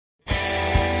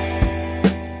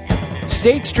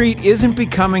State Street isn't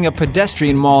becoming a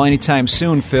pedestrian mall anytime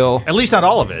soon, Phil. At least not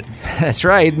all of it. That's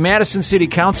right. Madison City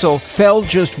Council fell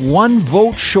just one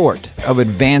vote short of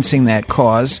advancing that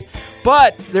cause.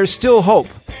 But there's still hope,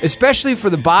 especially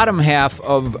for the bottom half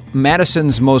of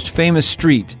Madison's most famous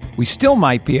street. We still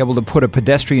might be able to put a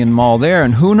pedestrian mall there,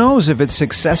 and who knows, if it's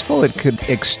successful, it could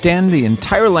extend the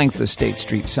entire length of State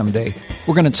Street someday.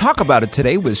 We're going to talk about it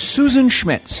today with Susan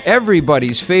Schmitz,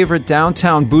 everybody's favorite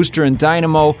downtown booster and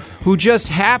dynamo, who just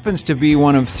happens to be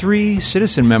one of 3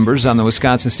 citizen members on the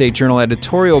Wisconsin State Journal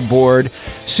editorial board.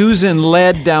 Susan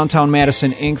led Downtown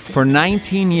Madison, Inc. for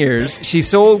 19 years. She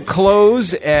sold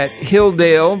clothes at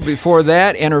Hilldale before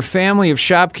that, and her family of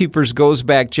shopkeepers goes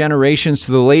back generations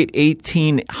to the late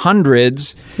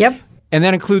 1800s. Yep. And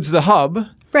that includes the Hub.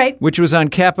 Right. Which was on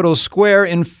Capitol Square.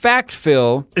 In fact,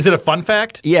 Phil... Is it a fun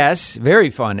fact? Yes, very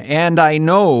fun. And I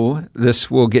know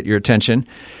this will get your attention.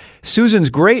 Susan's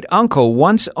great uncle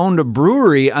once owned a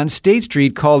brewery on State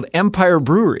Street called Empire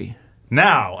Brewery.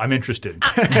 Now I'm interested.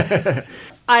 I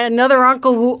had another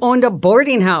uncle who owned a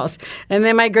boarding house, and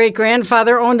then my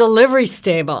great-grandfather owned a livery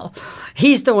stable.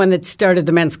 He's the one that started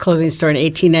the men's clothing store in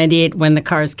 1898 when the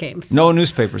cars came. So. No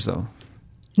newspapers, though.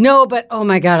 No, but oh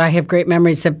my God, I have great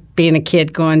memories of being a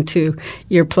kid going to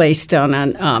your place down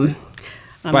on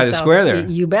by the square there.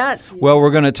 You bet. Well,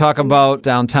 we're going to talk about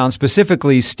downtown,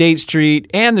 specifically State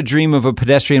Street, and the dream of a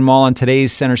pedestrian mall on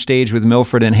today's Center Stage with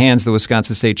Milford and Hands, the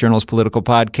Wisconsin State Journal's political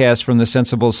podcast from the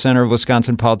Sensible Center of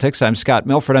Wisconsin Politics. I'm Scott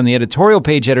Milford. I'm the editorial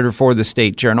page editor for the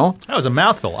State Journal. That was a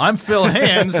mouthful. I'm Phil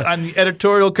Hands. I'm the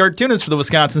editorial cartoonist for the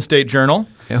Wisconsin State Journal.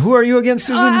 And who are you again,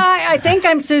 Susan? I think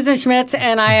I'm Susan Schmitz,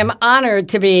 and I am honored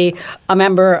to be a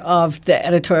member of the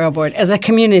editorial board as a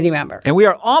community member. And we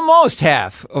are almost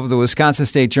half of the Wisconsin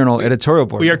State Journal editorial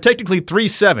board. We are technically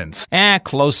 3/7.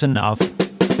 Close enough.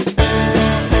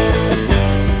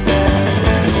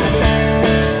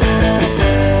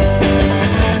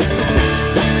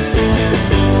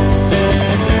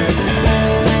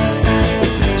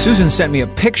 Susan sent me a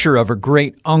picture of her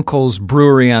great uncle's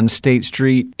brewery on State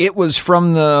Street. It was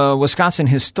from the Wisconsin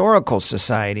Historical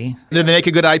Society. Did they make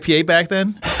a good IPA back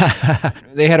then?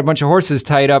 They had a bunch of horses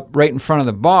tied up right in front of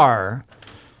the bar.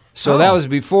 So that was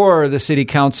before the city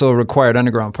council required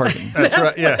underground parking. That's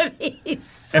right, yeah.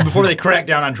 And before they cracked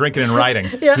down on drinking and riding.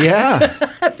 Yeah.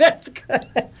 That's good.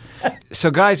 So,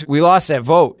 guys, we lost that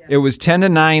vote. It was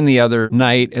 10-9 the other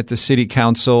night at the city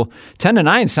council.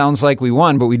 10-9 sounds like we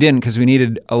won, but we didn't because we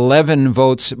needed 11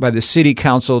 votes by the city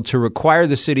council to require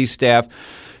the city staff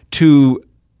to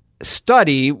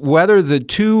study whether the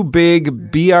 2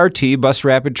 big BRT, bus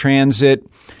rapid transit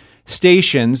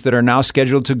stations that are now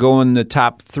scheduled to go in the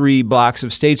top 3 blocks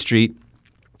of State Street,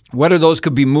 whether those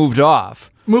could be moved off.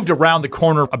 Moved around the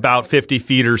corner about 50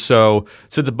 feet or so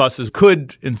the buses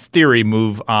could, in theory,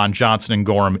 move on Johnson and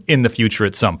Gorham in the future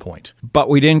at some point. But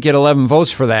we didn't get 11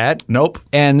 votes for that. Nope.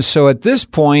 And so at this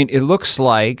point, it looks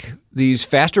like these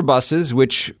faster buses,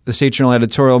 which the State Journal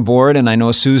editorial board, and I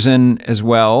know Susan as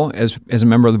well, as a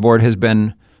member of the board, has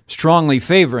been strongly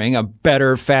favoring a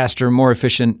better, faster, more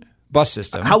efficient bus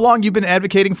system. How long you been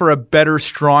advocating for a better,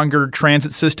 stronger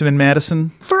transit system in Madison?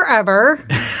 Forever.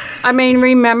 I mean,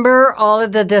 remember all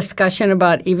of the discussion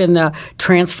about even the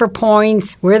transfer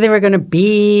points, where they were going to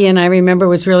be, and I remember it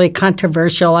was really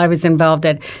controversial. I was involved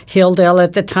at Hilldale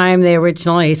at the time. They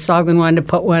originally, Saugman wanted to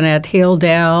put one at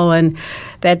Hilldale, and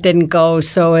that didn't go,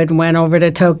 so it went over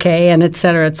to Tokay, and et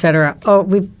cetera, et cetera. Oh,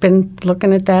 we've been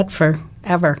looking at that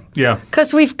forever. Yeah.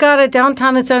 Because we've got a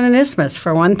downtown that's on an isthmus,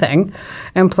 for one thing,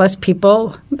 and plus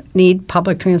people need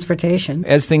public transportation.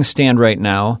 As things stand right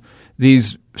now,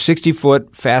 these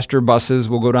 60-foot faster buses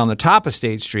will go down the top of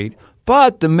State Street,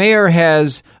 but the mayor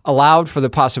has allowed for the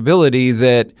possibility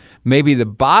that maybe the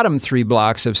bottom 3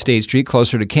 blocks of State Street,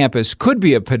 closer to campus, could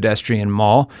be a pedestrian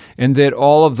mall, and that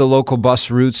all of the local bus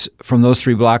routes from those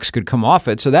 3 blocks could come off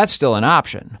it. So that's still an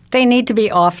option. They need to be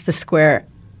off the square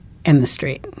and the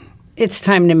street. It's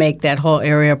time to make that whole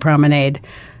area promenade,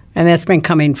 and that's been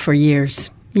coming for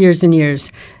years and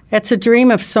years. It's a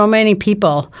dream of so many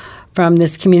people from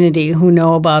this community who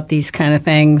know about these kind of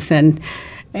things, and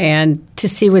to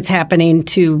see what's happening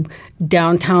to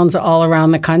downtowns all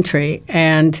around the country.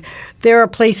 And there are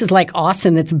places like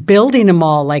Austin that's building a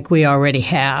mall like we already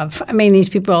have. I mean, these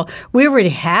people, we already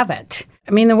have it.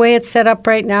 I mean, the way it's set up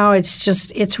right now,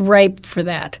 it's ripe for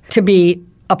that to be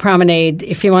a promenade,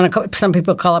 if you want to call it, some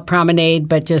people call it promenade,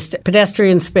 but just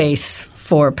pedestrian space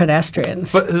for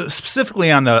pedestrians. But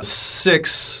specifically on the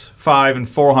 6 5 and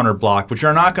 400 block, which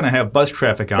are not going to have bus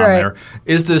traffic on Right. there.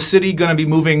 Is the city going to be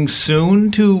moving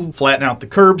soon to flatten out the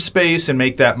curb space and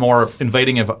make that more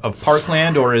inviting of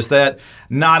parkland, or is that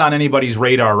not on anybody's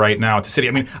radar right now at the city?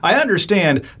 I mean, I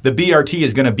understand the BRT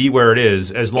is going to be where it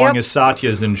is as long Yep. as Satya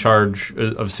is in charge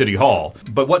of City Hall.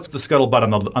 But what's the scuttlebutt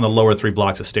on the lower 3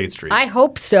 blocks of State Street? I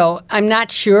hope so. I'm not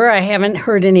sure. I haven't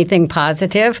heard anything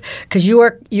positive because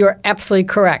you're absolutely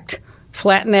correct.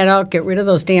 Flatten that out, get rid of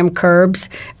those damn curbs,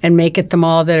 and make it the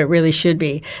mall that it really should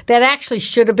be. That actually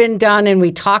should have been done, and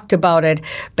we talked about it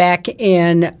back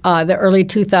in the early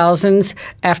 2000s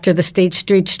after the State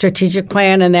Street Strategic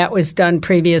Plan, and that was done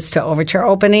previous to Overture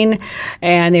opening.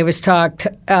 And it was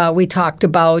we talked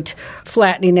about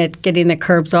flattening it, getting the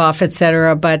curbs off, et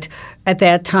cetera. But at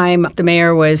that time, the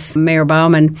mayor was Mayor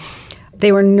Bauman.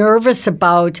 They were nervous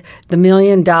about the $1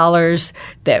 million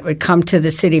that would come to the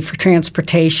city for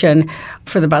transportation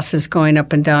for the buses going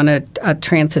up and down a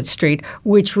Transit Street,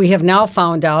 which we have now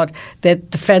found out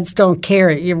that the feds don't care.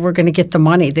 We're going to get the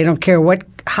money. They don't care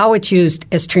how it's used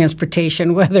as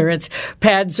transportation, whether it's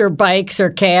pads or bikes or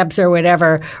cabs or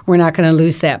whatever. We're not going to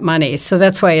lose that money. So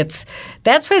that's why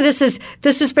this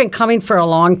has been coming for a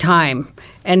long time.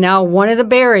 And now one of the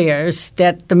barriers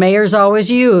that the mayor's always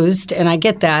used, and I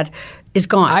get that, is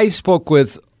gone. I spoke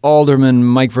with Alderman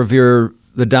Mike Verveer,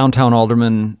 the downtown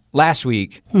alderman, last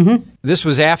week. Mm-hmm. This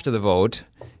was after the vote,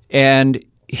 and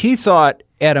he thought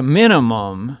at a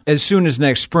minimum, as soon as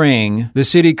next spring, the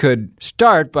city could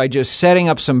start by just setting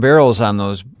up some barrels on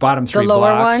those bottom 3 The lower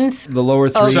blocks. ones? The lower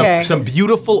 3. Okay. Some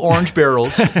beautiful orange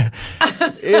barrels.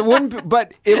 It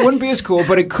wouldn't be as cool,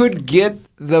 but it could get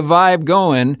the vibe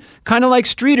going, kind of like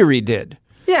Streetery did.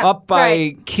 Yeah, up by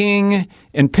right. King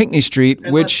and Pinckney Street,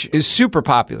 which is super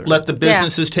popular. Let the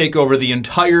businesses take over the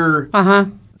entire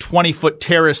 20-foot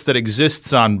terrace that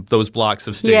exists on those blocks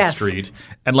of State Yes. Street,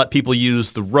 and let people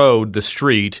use the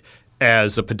street,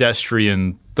 as a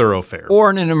pedestrian thoroughfare.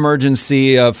 Or in an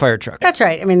emergency fire truck. That's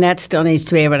right. I mean, that still needs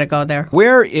to be able to go there.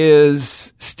 Where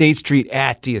is State Street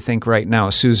at, do you think, right now,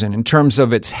 Susan, in terms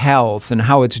of its health and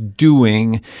how it's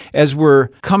doing as we're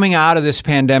coming out of this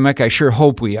pandemic? I sure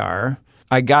hope we are.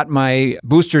 I got my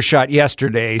booster shot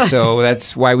yesterday, so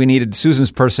that's why we needed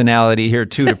Susan's personality here,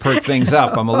 too, to perk things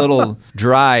up. I'm a little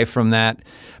dry from that.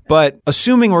 But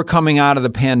assuming we're coming out of the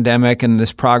pandemic and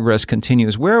this progress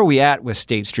continues, where are we at with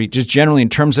State Street, just generally in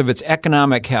terms of its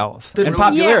economic health and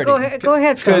popularity? Yeah, go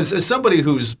ahead, Phil. Because as somebody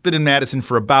who's been in Madison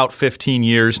for about 15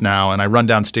 years now, and I run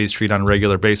down State Street on a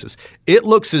regular basis, it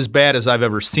looks as bad as I've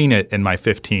ever seen it in my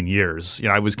 15 years.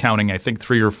 I was counting, I think,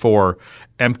 3 or 4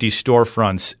 empty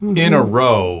storefronts in a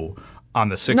row on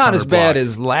the 600 Not as bad block.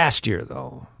 as last year,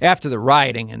 though, after the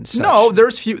rioting and such. No,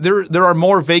 there are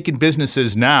more vacant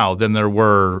businesses now than there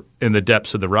were in the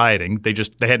depths of the rioting. They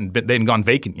hadn't gone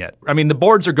vacant yet. I mean, the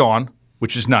boards are gone,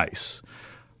 which is nice,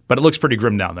 but it looks pretty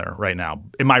grim down there right now.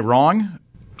 Am I wrong?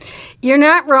 You're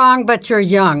not wrong, but you're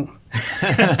young.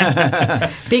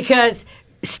 Because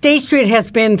State Street has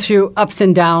been through ups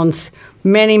and downs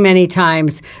many, many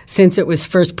times since it was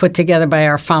first put together by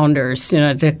our founders,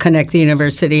 to connect the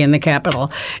university and the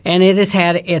Capitol. And it has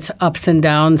had its ups and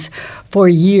downs for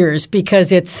years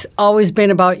because it's always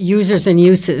been about users and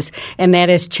uses, and that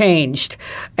has changed.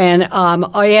 And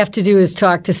all you have to do is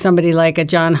talk to somebody like a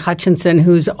John Hutchinson,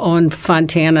 who's owned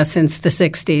Fontana since the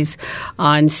 60s.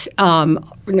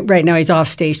 Right now he's off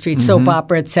State Street, soap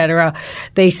opera, et cetera.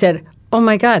 They said, oh,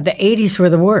 my God, the 80s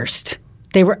were the worst.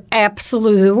 They were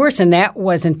absolutely the worst, and that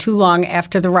wasn't too long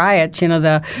after the riots.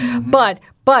 But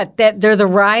that they're the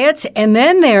riots, and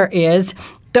then there is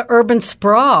the urban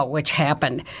sprawl, which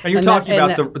happened. And you're talking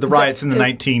about the riots in the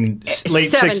late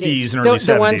 60s and early 70s.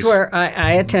 The ones where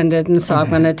I attended and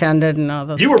Saugman attended and all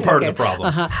those. You were part of the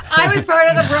problem. I was part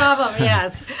of the problem,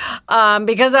 yes,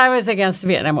 because I was against the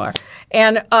Vietnam War.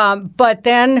 And but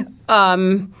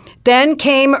then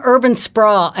came urban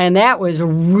sprawl, and that was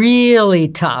really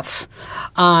tough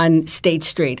on State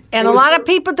Street. And a lot of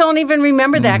people don't even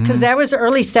remember that because that was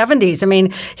early 70s. I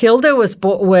mean, Hilda was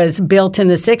built in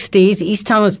the 60s.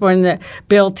 Easttown was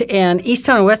built in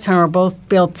Easttown and Westtown were both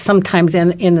built sometimes in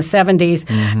the 70s.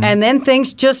 And then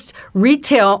things just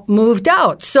retail moved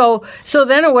out. So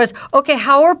then it was, okay,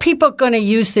 how are people going to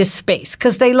use this space?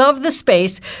 Because they love the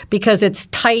space because it's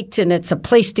tight and it's a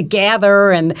place to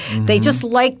gather, and they just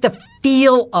like the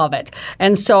feel of it.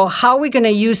 And so how are we going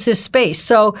to use this space?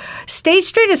 So State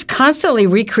Street is constantly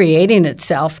recreating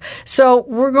itself. So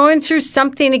we're going through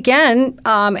something again.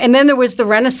 And then there was the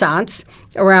Renaissance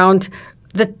around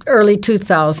the early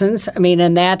 2000s. I mean,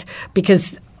 and that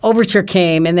because overture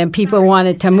came, and then people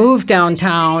wanted to move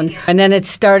downtown, and then it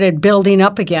started building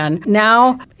up again.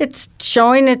 Now it's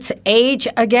showing its age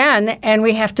again, and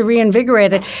we have to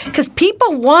reinvigorate it because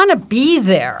people want to be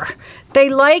there. They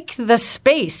like the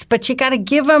space, but you got to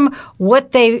give them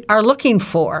what they are looking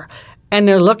for, and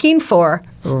they're looking for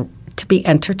to be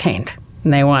entertained.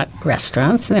 And they want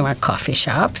restaurants, and they want coffee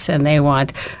shops, and they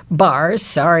want bars.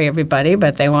 Sorry, everybody,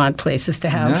 but they want places to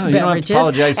have beverages. You don't have to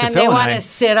apologize to and Phil they and want I. to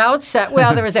sit outside.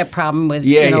 Well, there was that problem with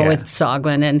Yeah. with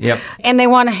Soglin, and Yep. and they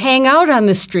want to hang out on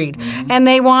the street, and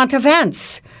they want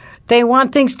events. They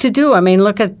want things to do. I mean,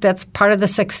 that's part of the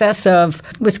success of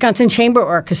Wisconsin Chamber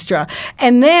Orchestra.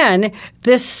 And then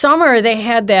this summer they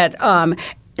had that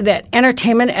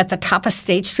entertainment at the top of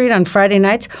State Street on Friday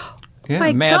nights. Yeah,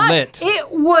 My mad God, lit.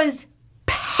 it was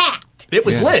packed. It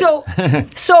was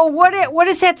lit. So what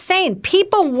is that saying?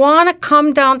 People want to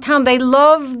come downtown. They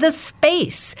love the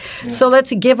space. Yeah. So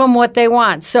let's give them what they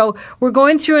want. So we're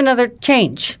going through another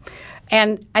change.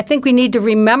 And I think we need to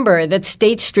remember that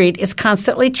State Street is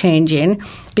constantly changing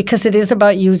because it is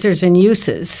about users and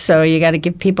uses. So you got to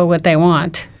give people what they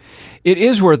want. It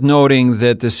is worth noting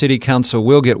that the City Council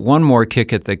will get one more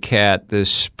kick at the cat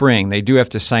this spring. They do have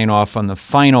to sign off on the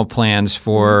final plans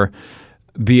for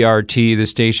BRT, the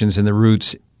stations, and the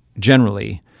routes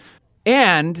generally.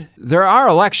 And there are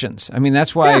elections. I mean,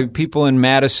 that's why people in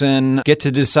Madison get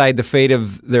to decide the fate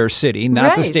of their city,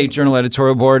 not the State Journal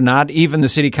editorial board, not even the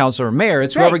city council or mayor.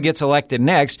 It's whoever gets elected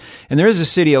next. And there is a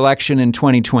city election in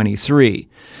 2023.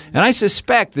 And I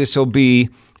suspect this will be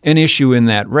an issue in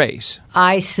that race.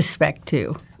 I suspect,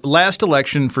 too. Last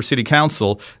election for city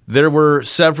council, there were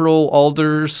several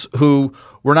alders who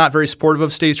were not very supportive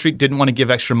of State Street, didn't want to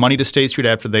give extra money to State Street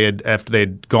after they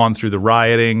had gone through the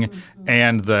rioting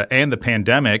and the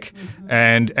pandemic,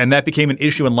 and that became an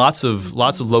issue in lots of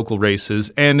local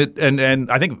races, and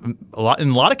I think in a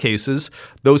lot of cases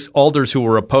those alders who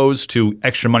were opposed to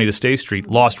extra money to State Street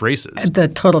lost races. The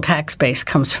total tax base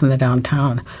comes from the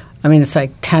downtown. I mean, it's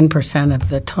like 10% of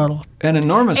the total. An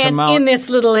enormous and amount. in this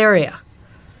little area.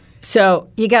 So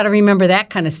you got to remember that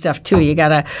kind of stuff, too. You got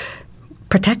to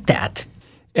protect that.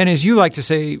 And as you like to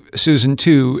say, Susan,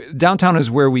 too, downtown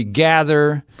is where we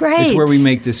gather. Right. It's where we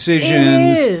make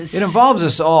decisions. It is. It involves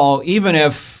us all, even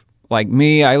if, like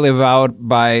me, I live out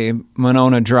by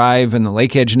Monona Drive in the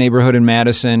Lake Edge neighborhood in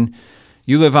Madison.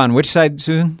 You live on which side,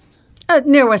 Susan?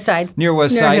 Near West Side. Near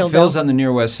West Side. Hilldale. Phil's on the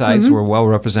near West Side, so we're well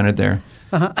represented there.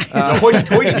 The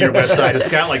hoity-toity near West Side, as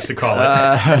Scott likes to call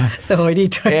it. The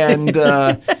hoity-toity. And,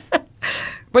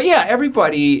 but yeah,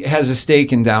 everybody has a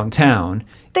stake in downtown.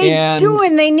 They do,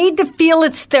 and they need to feel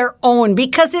it's their own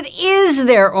because it is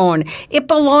their own. It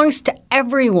belongs to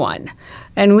everyone.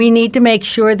 And we need to make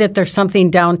sure that there's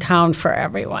something downtown for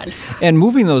everyone. And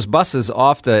moving those buses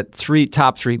off the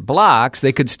top three blocks,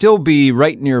 they could still be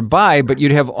right nearby, but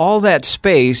you'd have all that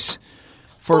space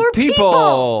for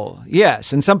people.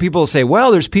 Yes. And some people say,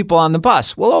 well, there's people on the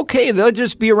bus. Well, okay, they'll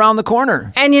just be around the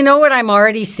corner. And you know what I'm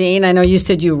already seeing? I know you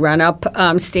said you run up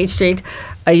State Street.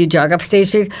 You jog up State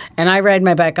Street, and I ride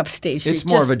my bike up State Street. It's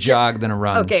more of a jog than a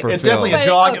run. Okay. For It's Phil. definitely a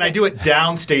jog, and I do it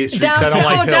down State Street because I don't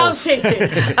like down hills. State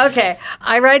Street. Okay.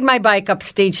 I ride my bike up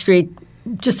State Street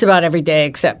just about every day,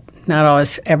 except not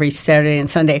always every Saturday and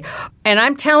Sunday. And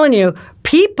I'm telling you,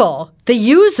 people, the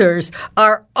users,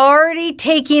 are already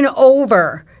taking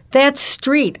over that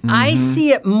street. I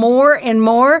see it more and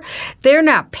more. They're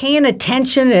not paying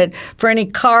attention for any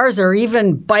cars or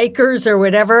even bikers or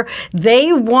whatever.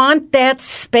 They want that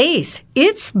space.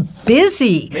 It's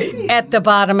busy at the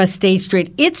bottom of State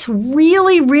Street. It's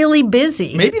really, really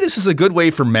busy. Maybe this is a good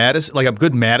way for Madison, like a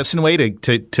good Madison way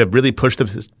to really push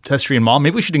the pedestrian mall.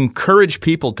 Maybe we should encourage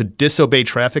people to disobey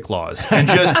traffic laws and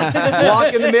just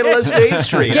walk in the middle of State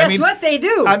Street. Guess what they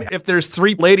do? If there's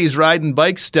three ladies riding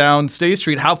bikes down State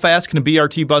Street, how fast can a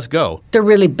BRT bus go? They're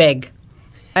really big.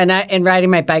 And riding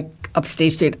my bike up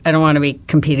State Street, I don't want to be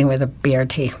competing with a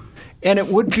BRT. And it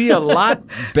would be a lot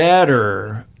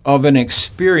better of an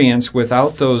experience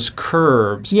without those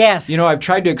curbs. Yes. You know, I've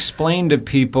tried to explain to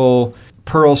people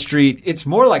Pearl Street, it's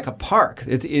more like a park.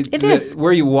 It is.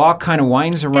 Where you walk kind of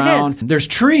winds around. is. There's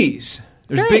trees.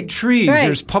 There's Right. big trees. Right.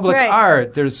 There's public Right.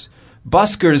 art. There's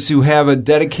buskers who have a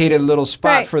dedicated little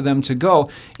spot Right. for them to go.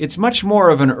 It's much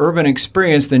more of an urban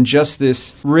experience than just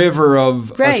this river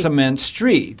of a Right. cement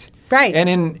street. Right. And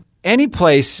in any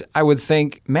place, I would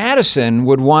think Madison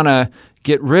would want to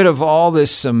get rid of all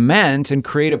this cement and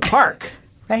create a park.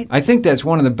 Right. I think that's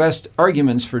one of the best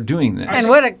arguments for doing this. And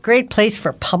what a great place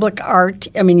for public art.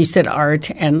 I mean, you said art,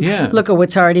 and Yeah. look at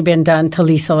what's already been done to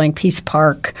Lisa Lane Peace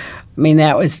Park. I mean,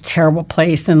 that was a terrible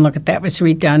place, and look at that was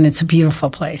redone. It's a beautiful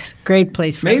place. Great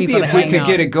place for Maybe people to if we hang could out.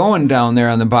 get it going down there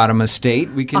on the bottom of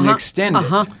State, we can extend it.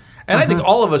 And I think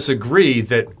all of us agree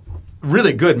that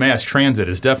really good mass transit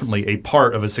is definitely a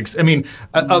part of a success. I mean,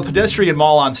 a pedestrian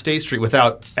mall on State Street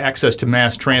without access to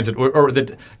mass transit, or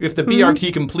that if the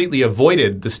BRT completely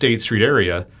avoided the State Street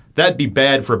area, that'd be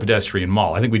bad for a pedestrian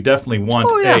mall. I think we definitely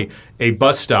want a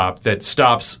bus stop that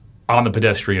stops on the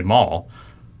pedestrian mall,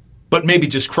 but maybe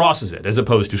just crosses it as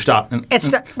opposed to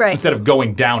instead of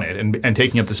going down it and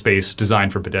taking up the space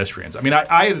designed for pedestrians. I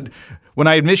mean, when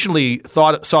I initially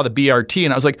saw the BRT,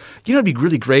 and I was like, it'd be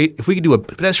really great if we could do a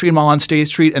pedestrian mall on State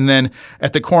Street, and then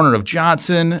at the corner of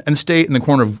Johnson and State and the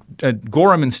corner of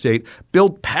Gorham and State,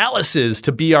 build palaces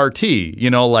to BRT.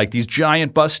 Like these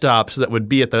giant bus stops that would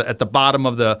be at the bottom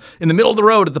of in the middle of the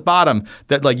road at the bottom.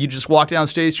 That like you just walk down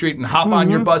State Street and hop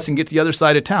on your bus and get to the other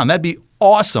side of town. That'd be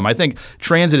awesome. I think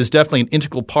transit is definitely an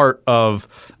integral part of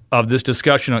this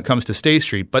discussion when it comes to State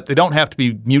Street, but they don't have to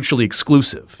be mutually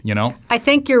exclusive, I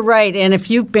think you're right. And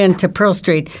if you've been to Pearl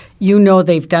Street,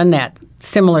 they've done that,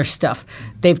 similar stuff.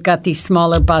 They've got these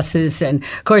smaller buses, and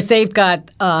of course they've got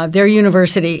their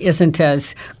university isn't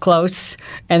as close,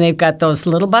 and they've got those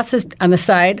little buses on the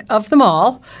side of the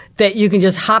mall that you can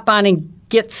just hop on and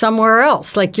get somewhere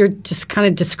else, like you're just kind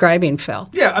of describing, Phil.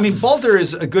 Yeah, I mean, Boulder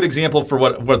is a good example for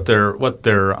what their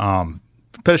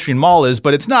pedestrian mall is,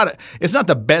 but it's not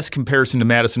the best comparison to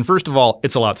Madison. First of all,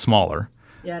 it's a lot smaller.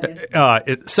 Yeah,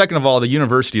 it is. Second of all, the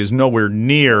university is nowhere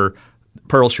near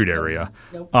Pearl Street area.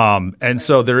 Nope. And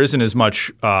so there isn't as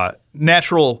much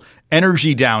natural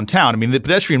energy downtown. I mean, the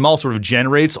pedestrian mall sort of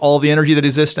generates all the energy that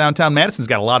exists downtown. Madison's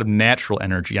got a lot of natural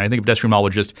energy. And I think a pedestrian mall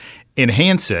would just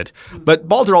enhance it. But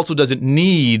Boulder also doesn't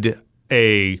need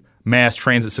a mass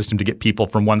transit system to get people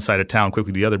from one side of town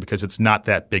quickly to the other because it's not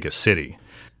that big a city.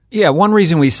 Yeah, one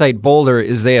reason we cite Boulder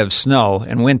is they have snow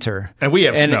in winter. And we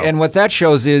have snow. And what that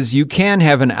shows is you can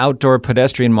have an outdoor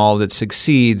pedestrian mall that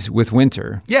succeeds with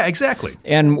winter. Yeah, exactly.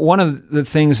 And one of the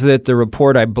things that the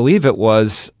report, I believe it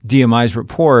was DMI's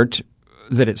report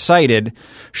that it cited,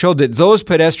 showed that those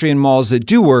pedestrian malls that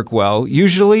do work well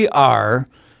usually are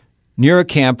near a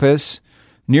campus,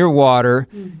 near water.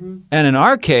 Mm-hmm. And in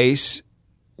our case,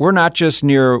 we're not just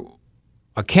near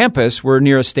a campus, we're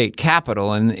near a state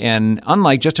capitol. And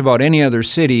unlike just about any other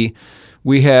city,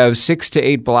 we have 6 to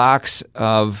 8 blocks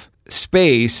of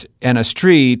space and a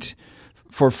street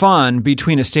for fun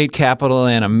between a state capitol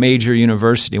and a major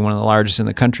university, one of the largest in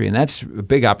the country. And that's a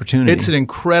big opportunity. It's an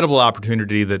incredible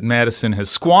opportunity that Madison has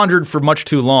squandered for much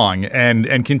too long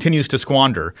and continues to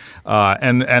squander.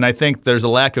 And I think there's a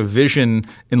lack of vision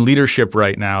in leadership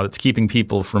right now that's keeping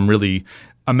people from really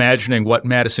imagining what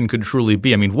Madison could truly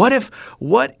be. I mean, what if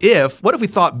we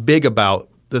thought big about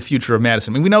the future of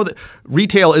Madison? I mean, we know that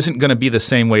retail isn't going to be the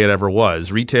same way it ever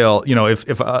was. Retail,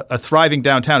 if a thriving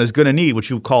downtown is going to need what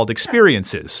you called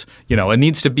experiences, it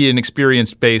needs to be an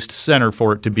experience-based center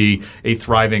for it to be a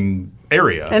thriving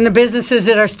area. And the businesses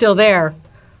that are still there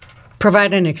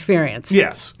provide an experience.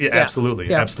 Yes, absolutely,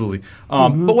 yeah. absolutely.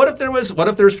 But what if there was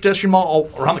pedestrian mall all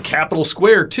around the Capitol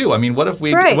Square too? I mean, what if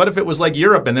it was like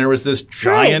Europe and there was this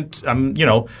giant,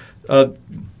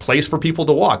 place for people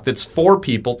to walk that's for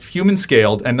people, human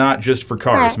scaled, and not just for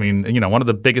cars. Right. I mean, one of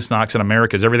the biggest knocks in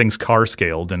America is everything's car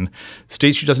scaled, and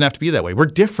State Street doesn't have to be that way. We're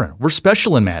different. We're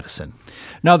special in Madison.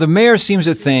 Now, the mayor seems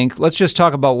to think, let's just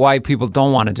talk about why people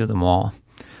don't want to do the mall.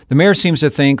 The mayor seems to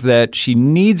think that she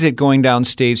needs it going down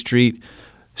State Street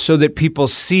so that people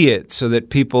see it, so that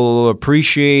people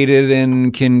appreciate it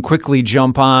and can quickly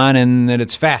jump on and that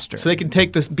it's faster. So they can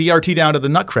take this BRT down to the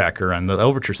Nutcracker and the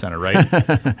Overture Center,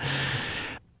 right?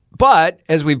 But,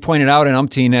 as we've pointed out in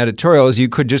umpteen editorials, you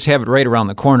could just have it right around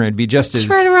the corner. It'd be just as...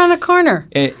 It's right around the corner.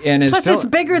 And Plus, it's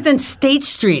bigger than State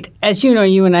Street. As you know,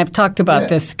 you and I have talked about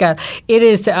this, Scott. It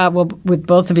is, with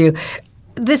both of you,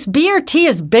 this BRT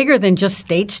is bigger than just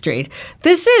State Street.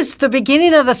 This is the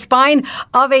beginning of the spine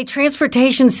of a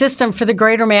transportation system for the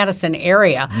greater Madison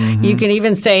area. Mm-hmm. You can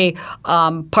even say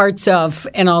parts of,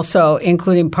 and also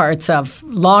including parts of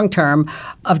long-term,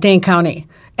 of Dane County.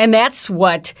 And that's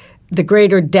what the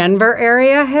greater Denver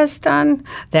area has done.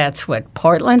 That's what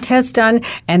Portland has done.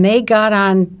 And they got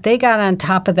on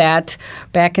top of that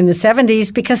back in the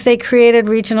 70s because they created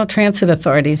regional transit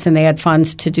authorities and they had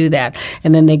funds to do that.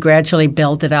 And then they gradually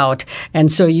built it out.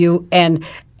 And so and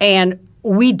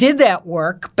we did that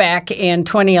work back in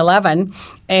 2011,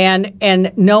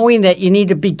 and knowing that you need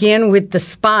to begin with the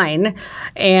spine,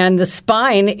 and the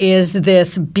spine is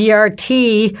these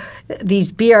BRT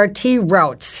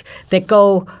routes that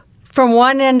go from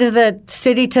one end of the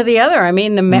city to the other. I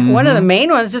mean, one of the main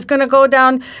ones is going to go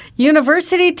down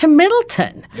University to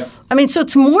Middleton. Yep. I mean, so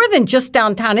it's more than just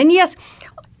downtown. And yes,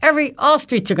 all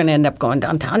streets are going to end up going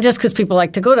downtown just because people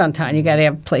like to go downtown. You got to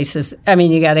have places. I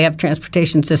mean, you got to have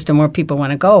transportation system where people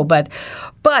want to go. But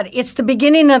it's the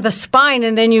beginning of the spine,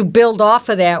 and then you build off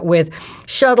of that with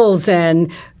shuttles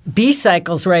and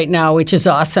B-cycles right now, which is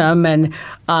awesome, and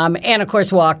of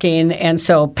course walking, and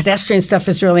so pedestrian stuff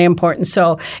is really important.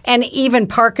 So, and even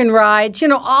park and rides,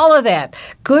 all of that.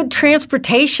 Good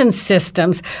transportation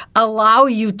systems allow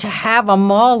you to have a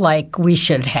mall like we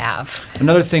should have.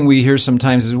 Another thing we hear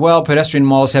sometimes is, well, pedestrian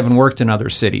malls haven't worked in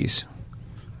other cities.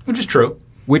 Which is true.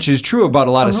 Which is true about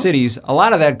a lot of cities. A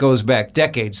lot of that goes back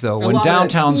decades, though, when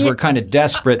downtowns were kind of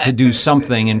desperate to do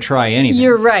something and try anything.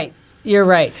 You're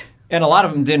right. And a lot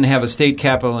of them didn't have a state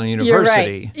capital and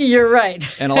university. You're right.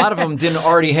 And a lot of them didn't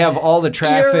already have all the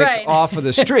traffic off of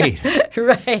the street.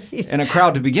 Right. And a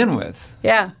crowd to begin with.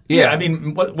 Yeah. Yeah, I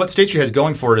mean, what State Street has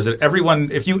going for it is that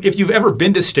everyone, if you've ever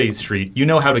been to State Street, you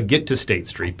know how to get to State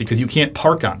Street because you can't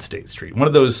park on State Street. One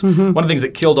of the things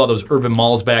that killed all those urban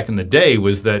malls back in the day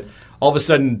was that all of a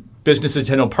sudden businesses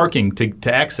had no parking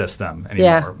to access them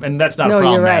anymore. Yeah. And that's not a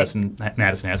problem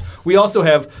Madison has. We also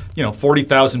have,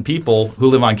 40,000 people who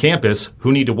live on campus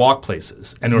who need to walk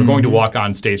places and are going to walk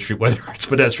on State Street whether it's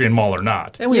pedestrian mall or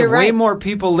not. And we have way more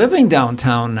people living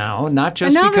downtown now, not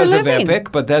just because of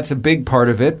Epic, but that's a big part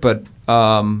of it. But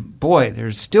boy,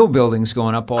 there's still buildings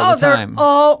going up all the time. They're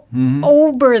all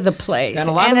over the place.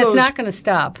 And it's not going to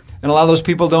stop. And a lot of those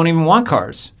people don't even want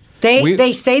cars.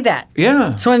 They say that.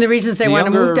 Yeah. It's one of the reasons they want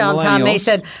to move downtown. They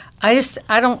said,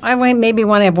 I maybe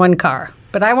want to have one car,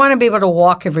 but I want to be able to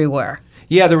walk everywhere.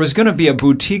 Yeah, there was going to be a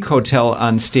boutique hotel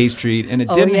on State Street, and it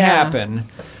didn't happen.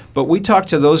 But we talked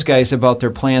to those guys about their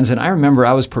plans, and I remember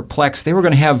I was perplexed. They were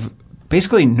going to have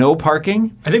basically no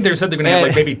parking. I think they said they were going to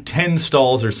have maybe 10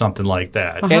 stalls or something like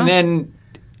that. And then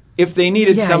if they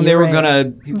needed some, they were going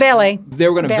to valet. They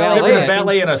were going to valet. They were going to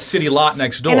valet in a city lot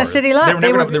next door. In a city lot.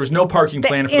 There was no parking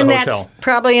plan for the hotel.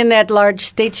 Probably in that large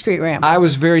State Street ramp. I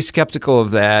was very skeptical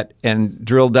of that and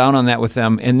drilled down on that with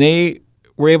them. And they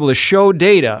were able to show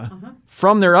data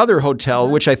from their other hotel,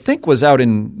 which I think was out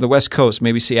in the West Coast,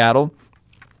 maybe Seattle,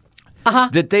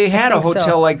 that they had a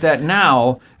hotel like that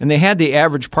now, and they had the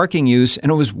average parking use,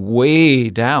 and it was way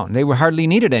down. They hardly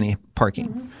needed any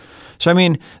parking. So, I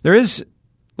mean, there is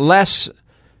less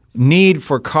need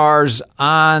for cars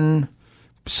on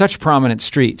such prominent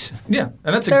streets. Yeah,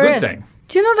 and that's a good thing.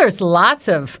 Do you know there's lots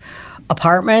of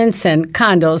apartments and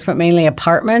condos, but mainly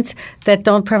apartments, that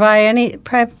don't provide any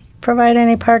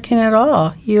parking at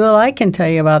all? ULI can tell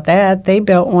you about that. They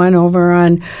built one over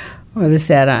on,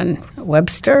 on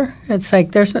Webster? It's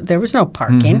like there was no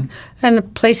parking, and the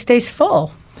place stays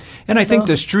full. And I think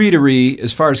the streetery,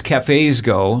 as far as cafes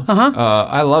go,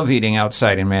 I love eating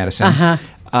outside in Madison.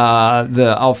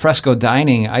 The alfresco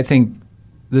dining, I think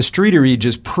the streetery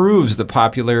just proves the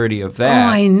popularity of that. Oh,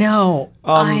 I know.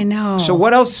 I know. So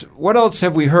what else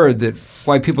have we heard that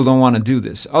why people don't want to do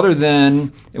this? Other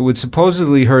than it would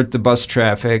supposedly hurt the bus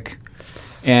traffic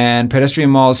and pedestrian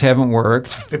malls haven't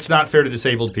worked. It's not fair to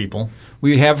disabled people.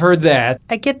 We have heard that.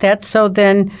 I get that. So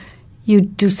then you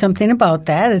do something about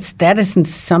that. That isn't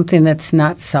something that's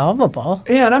not solvable.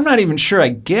 Yeah, and I'm not even sure I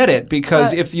get it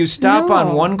because if you stop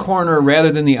on one corner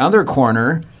rather than the other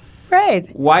corner, right.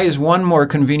 Why is one more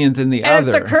convenient than the other?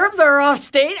 If the curbs are off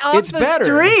street,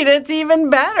 it's even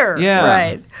better. Yeah.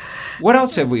 Right. What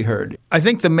else have we heard? I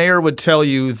think the mayor would tell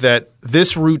you that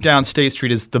this route down State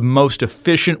Street is the most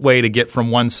efficient way to get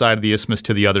from one side of the isthmus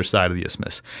to the other side of the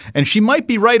isthmus. And she might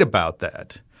be right about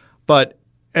that. But,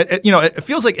 it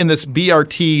feels like in this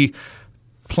BRT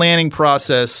planning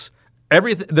process,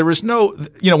 there was no,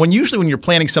 when you're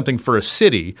planning something for a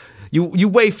city, you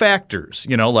weigh factors,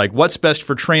 like what's best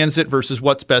for transit versus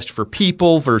what's best for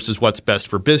people versus what's best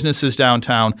for businesses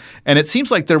downtown. And it seems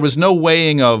like there was no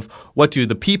weighing of what do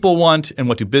the people want and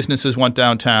what do businesses want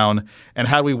downtown and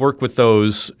how do we work with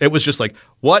those. It was just like,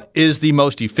 what is the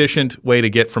most efficient way to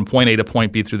get from point A to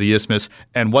point B through the isthmus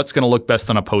and what's going to look best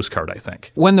on a postcard, I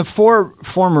think. When the 4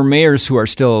 former mayors who are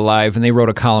still alive, and they wrote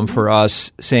a column for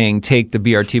us saying take the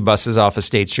BRT buses off of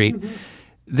State Street,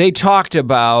 they talked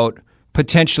about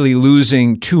potentially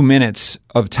losing 2 minutes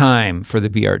of time for the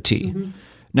BRT.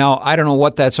 Now, I don't know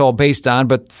what that's all based on,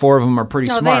 but 4 of them are pretty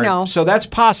smart. They know. So that's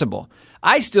possible.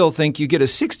 I still think you get a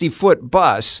 60-foot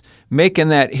bus making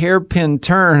that hairpin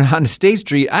turn on State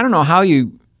Street. I don't know how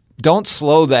you don't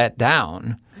slow that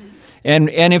down. And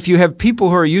if you have people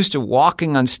who are used to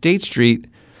walking on State Street,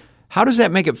 how does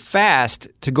that make it fast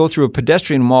to go through a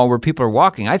pedestrian mall where people are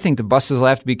walking? I think the buses will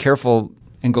have to be careful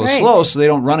and go slow so they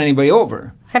don't run anybody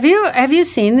over. Have you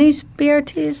seen these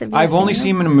BRTs? I've only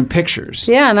seen them in pictures.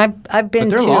 Yeah, and I've been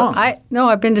But they're long.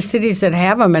 I've been to cities that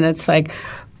have them, and it's like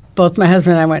both my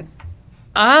husband and I went,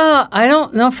 I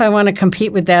don't know if I want to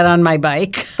compete with that on my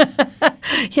bike.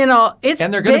 It's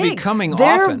And they're going to be big. coming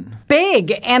they're often.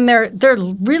 Big, and they're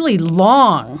really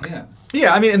long. Yeah.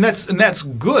 Yeah, I mean, and that's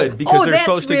good because they're that's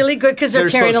supposed to really good because they're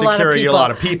carrying supposed to carry a lot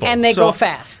of people, and they So go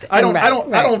fast. I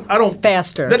don't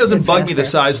faster. That doesn't It's bug me the faster.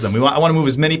 size of them. I want to move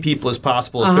as many people as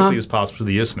possible as quickly as possible to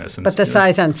the isthmus. And But the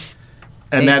size on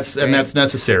and that's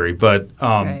necessary. But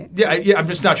Right. I'm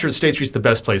just not sure State Street's the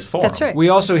best place for That's them. right. We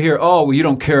also hear, you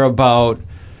don't care about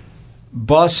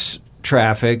bus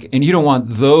traffic, and you don't want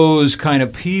those kind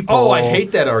of people. Oh, I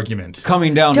hate that argument.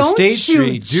 coming down to Don't State you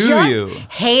Street. Do just you?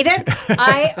 hate it?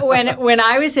 When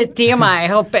I was at DMI, I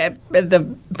hope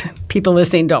the people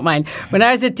listening don't mind. When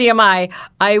I was at DMI,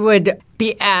 I would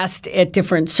be asked at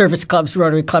different service clubs,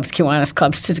 Rotary clubs, Kiwanis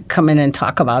clubs, to come in and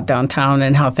talk about downtown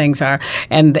and how things are.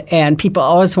 And people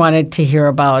always wanted to hear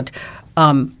about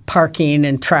parking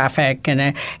and traffic,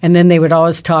 and then they would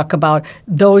always talk about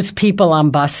those people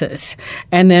on buses.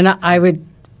 And then I would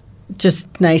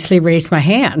just nicely raise my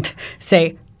hand,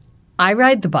 say, I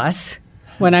ride the bus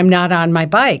when I'm not on my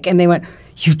bike. And they went,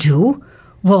 you do?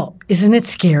 Well, isn't it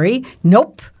scary?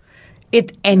 Nope.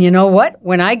 And you know what?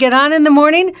 When I get on in the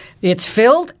morning, it's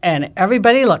filled and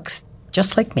everybody looks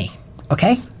just like me.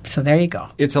 Okay? So there you go.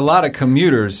 It's a lot of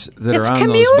commuters that It's are on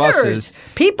commuters. those buses.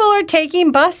 People are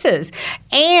taking buses.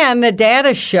 And the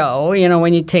data show,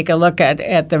 when you take a look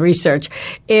at the research,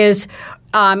 is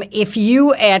if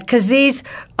you add, because these,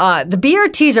 the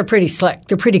BRTs are pretty slick.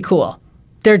 They're pretty cool.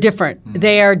 They're different.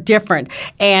 They are different.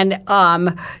 And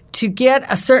to get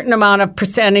a certain amount of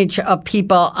percentage of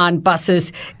people on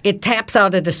buses, it taps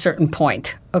out at a certain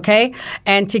point, okay?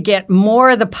 And to get more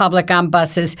of the public on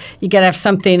buses, you got to have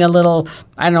something a little,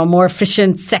 more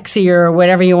efficient, sexier, or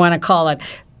whatever you want to call it.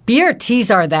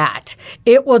 BRTs are that.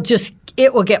 It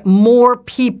will get more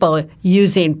people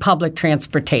using public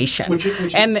transportation. Which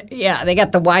is, they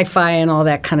got the Wi-Fi and all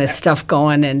that kind of stuff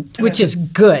going, which is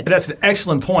good. That's an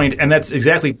excellent point, and that's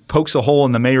exactly pokes a hole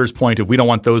in the mayor's point of we don't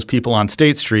want those people on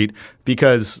State Street,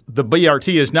 because the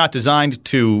BRT is not designed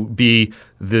to be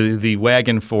the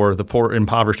wagon for the poor,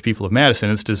 impoverished people of Madison.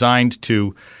 It's designed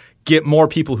to get more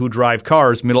people who drive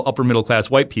cars, upper middle class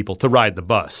white people, to ride the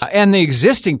bus. And the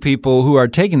existing people who are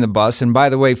taking the bus, and by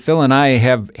the way, Phil and I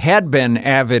had been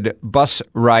avid bus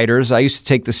riders. I used to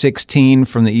take the 16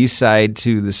 from the east side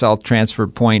to the south transfer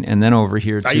point, and then over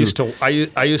here to I used to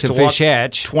Fish walk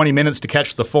Hatch. 20 minutes to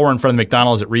catch the 4 in front of the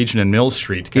McDonald's at Regent and Mills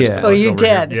Street. To catch Yeah. the Oh, bus you over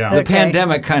here. did? Yeah. The Okay.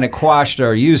 pandemic kind of quashed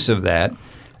our use of that.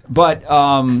 But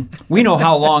we know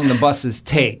how long the buses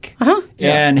take.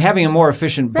 And having a more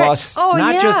efficient bus, Oh,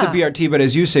 not just the yeah. BRT, but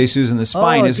as you say, Susan, the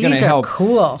spine is going to these are help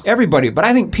cool. everybody. But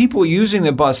I think people using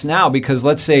the bus now, because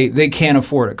let's say they can't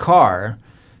afford a car,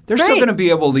 they're still Right. going to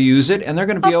be able to use it, and they're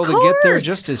going to be Of able to get there course.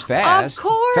 just as fast. Of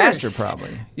course. Faster,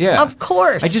 probably. Yeah. Of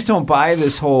course. I just don't buy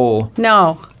this whole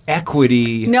No.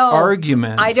 equity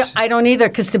argument. I don't either,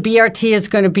 because the BRT is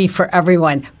going to be for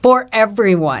everyone. For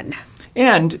everyone.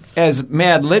 And as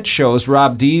Mad Lit shows,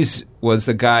 Rob Dees was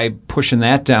the guy pushing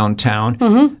that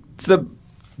downtown.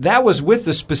 That was with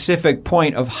the specific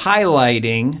point of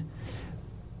highlighting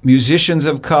musicians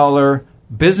of color,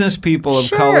 business people of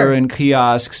Sure. color in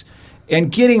kiosks,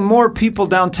 and getting more people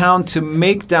downtown to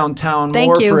make downtown Thank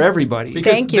more you. for everybody.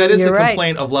 Because Thank you, that is you're a right.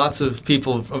 complaint of lots of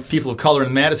people of color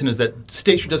in Madison, is that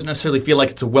State Street doesn't necessarily feel like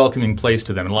it's a welcoming place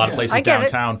to them. And a lot of places I get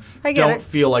it. downtown I get don't it.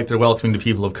 feel like they're welcoming to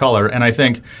people of color. And I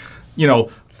think,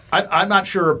 I'm not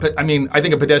sure. I mean, I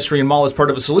think a pedestrian mall is part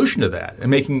of a solution to that,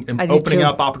 and opening too.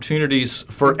 up opportunities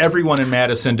for everyone in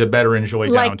Madison to better enjoy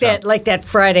downtown. Like that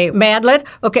Friday Madlet.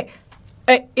 Okay,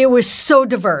 it was so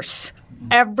diverse.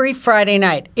 Every Friday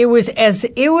night, it was as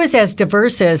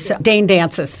diverse as Dane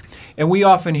dances, And we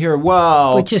often hear,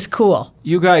 well, which is cool.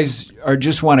 you guys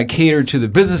just want to cater to the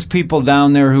business people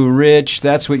down there who are rich.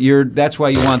 That's why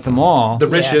you want them all. The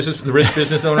rich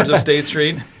business owners of State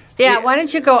Street. Yeah, why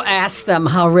don't you go ask them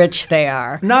how rich they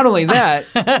are? Not only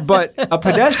that, but a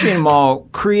pedestrian mall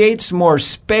creates more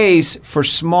space for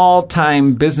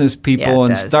small-time business people Yeah, it and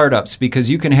does. startups, because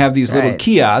you can have these little Right.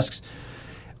 kiosks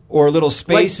or little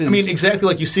spaces. Exactly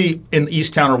like you see in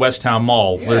East Town or West Town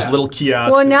Mall. There's little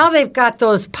kiosks. Well, now they've got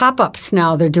those pop-ups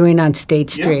now they're doing on State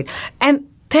Street. And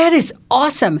That is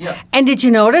awesome. And did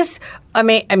you notice? I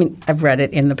mean, I've read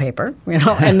it in the paper,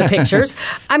 and the pictures.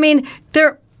 I mean,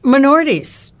 they're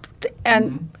minorities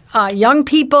and young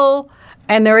people,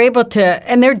 and they're able to,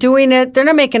 and they're doing it. They're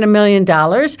not making $1 million,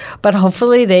 but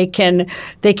hopefully they can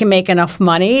make enough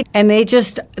money, and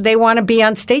they want to be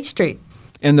on State Street.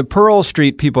 And the Pearl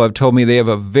Street people have told me they have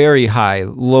a very high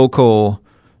local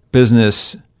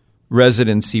business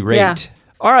residency rate. Yeah.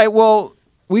 All right, well,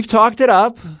 we've talked it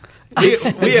up.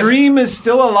 The dream is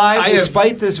still alive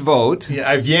despite this vote. Yeah,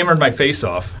 I've yammered my face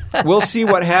off. We'll see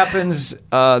what happens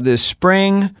this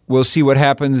spring. We'll see what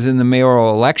happens in the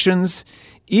mayoral elections.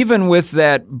 Even with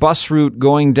that bus route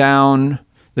going down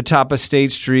the top of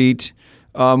State Street,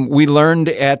 we learned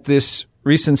at this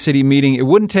recent city meeting it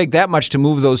wouldn't take that much to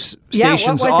move those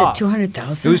stations off. Yeah, what was it,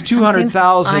 200,000? It was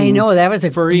 200,000. I know, that was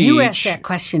for you each, asked that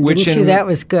question, didn't you? That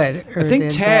was good. I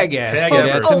think Tag asked it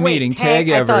at the meeting. Tag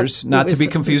Evers, not to be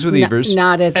confused with Evers.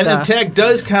 Not at and then Tag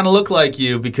does kind of look like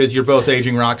you because you're both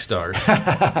aging rock stars.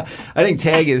 I think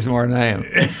Tag is more than I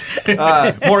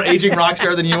am. More aging rock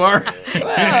star than you are?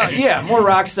 Well, yeah, more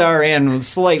rock star and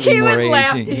slightly more aging. He would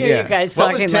laugh to hear you guys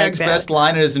talking like that. What was Tag's best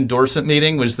line at his endorsement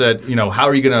meeting was that, how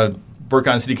are you going to work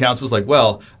on city council? Was like,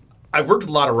 well, I've worked with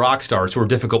a lot of rock stars who are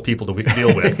difficult people to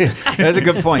deal with. That's a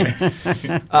good point.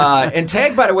 And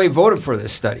Tag, by the way, voted for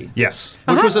this study. Yes,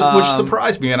 which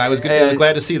surprised me, and I was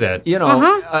glad to see that.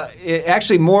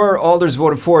 Actually, more alders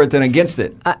voted for it than against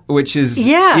it, which is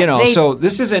so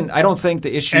this isn't. I don't think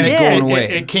the issue is going away.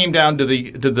 It came down to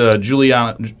the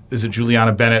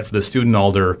Juliana Bennett, the student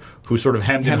alder, who sort of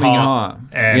hemmed and hawed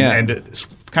and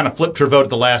kind of flipped her vote at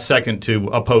the last second to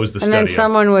oppose the study. And then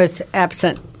someone was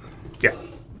absent. Yeah.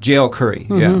 J.L. Curry,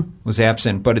 was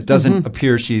absent, but it doesn't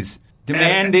appear she's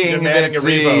demanding that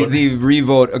the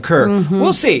revote occur.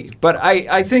 We'll see, but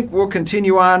I think we'll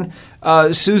continue on.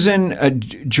 Susan,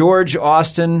 George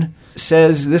Austin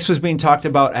says this was being talked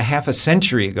about a half a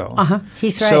century ago.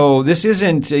 He's right. So this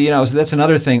isn't, so that's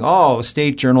another thing. Oh,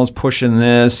 State Journal's pushing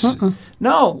this.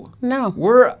 No.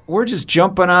 We're just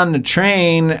jumping on the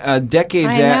train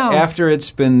decades after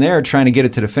it's been there, trying to get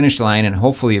it to the finish line, and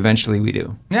hopefully eventually we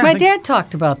do. Yeah, My dad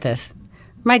talked about this.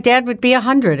 My dad would be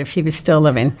 100 if he was still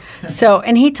living.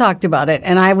 And he talked about it,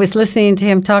 and I was listening to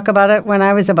him talk about it when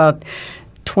I was about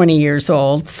 20 years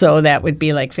old, so that would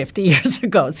be like 50 years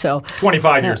ago. So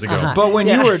 25 years ago. But when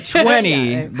you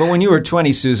were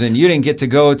 20, Susan, you didn't get to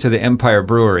go to the Empire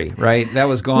Brewery, right? That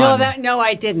was gone. No,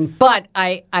 I didn't. But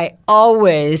I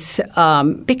always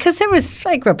because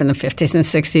I grew up in the 50s and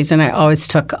 60s, and I always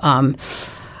took when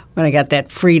I got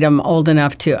that freedom old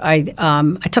enough to I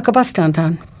took a bus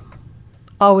downtown.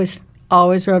 Always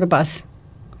rode a bus.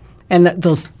 And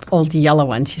those old yellow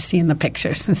ones you see in the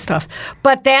pictures and stuff.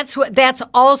 But that's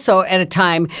also at a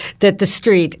time that the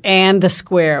street and the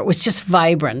square was just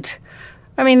vibrant.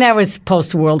 I mean, that was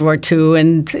post-World War II,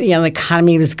 and the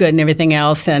economy was good and everything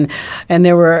else, and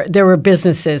there were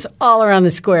businesses all around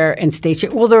the square and State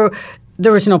Street. Well,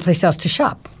 there was no place else to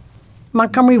shop.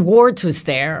 Montgomery Ward's was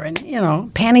there,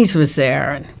 and Panny's was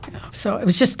there, and so it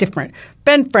was just different.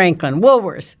 Ben Franklin,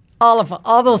 Woolworths.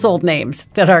 All those old names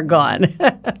that are gone.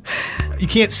 You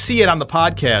can't see it on the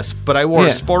podcast, but I wore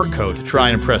a sport coat to try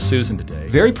and impress Susan today.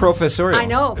 Very professorial. I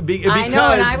know. I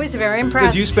know, and I was very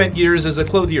impressed. Because you spent years as a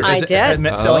clothier. I did.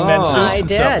 Selling men's suits and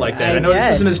stuff like that. I know this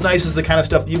isn't as nice as the kind of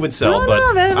stuff that you would sell,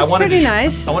 but that was pretty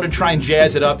nice. I want to try and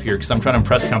jazz it up here because I'm trying to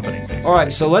impress company. All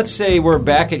right, so let's say we're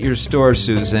back at your store,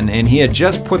 Susan, and he had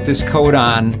just put this coat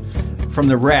on from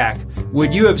the rack.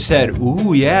 Would you have said,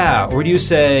 ooh, yeah? Or do you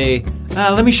say,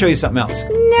 let me show you something else?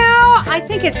 No, I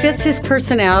think it fits his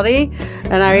personality.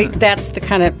 And that's the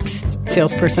kind of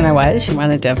salesperson I was. You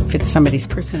wanted to fit somebody's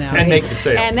personality. And make the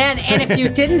sale. And if you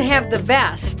didn't have the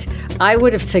vest, I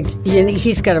would have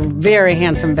he's got a very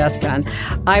handsome vest on.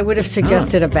 I would have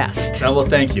suggested a vest. Oh, well,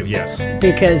 thank you, yes.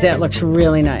 Because that looks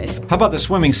really nice. How about the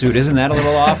swimming suit? Isn't that a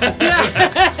little off?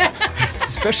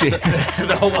 Especially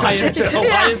the Hawaiian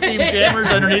themed jammers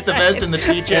underneath the vest and the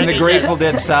tea jacket. And the Grateful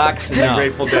Dead socks. The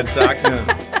Grateful Dead socks.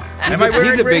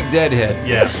 He's a big Deadhead.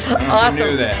 Yeah. Awesome. You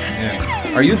knew that.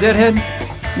 Yeah. Are you a Deadhead?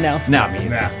 No. Not me.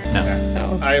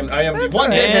 No. I am That's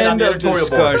one head on the editorial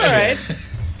board. All right.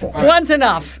 One's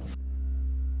enough.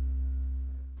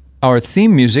 Our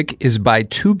theme music is by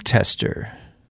Tube Tester.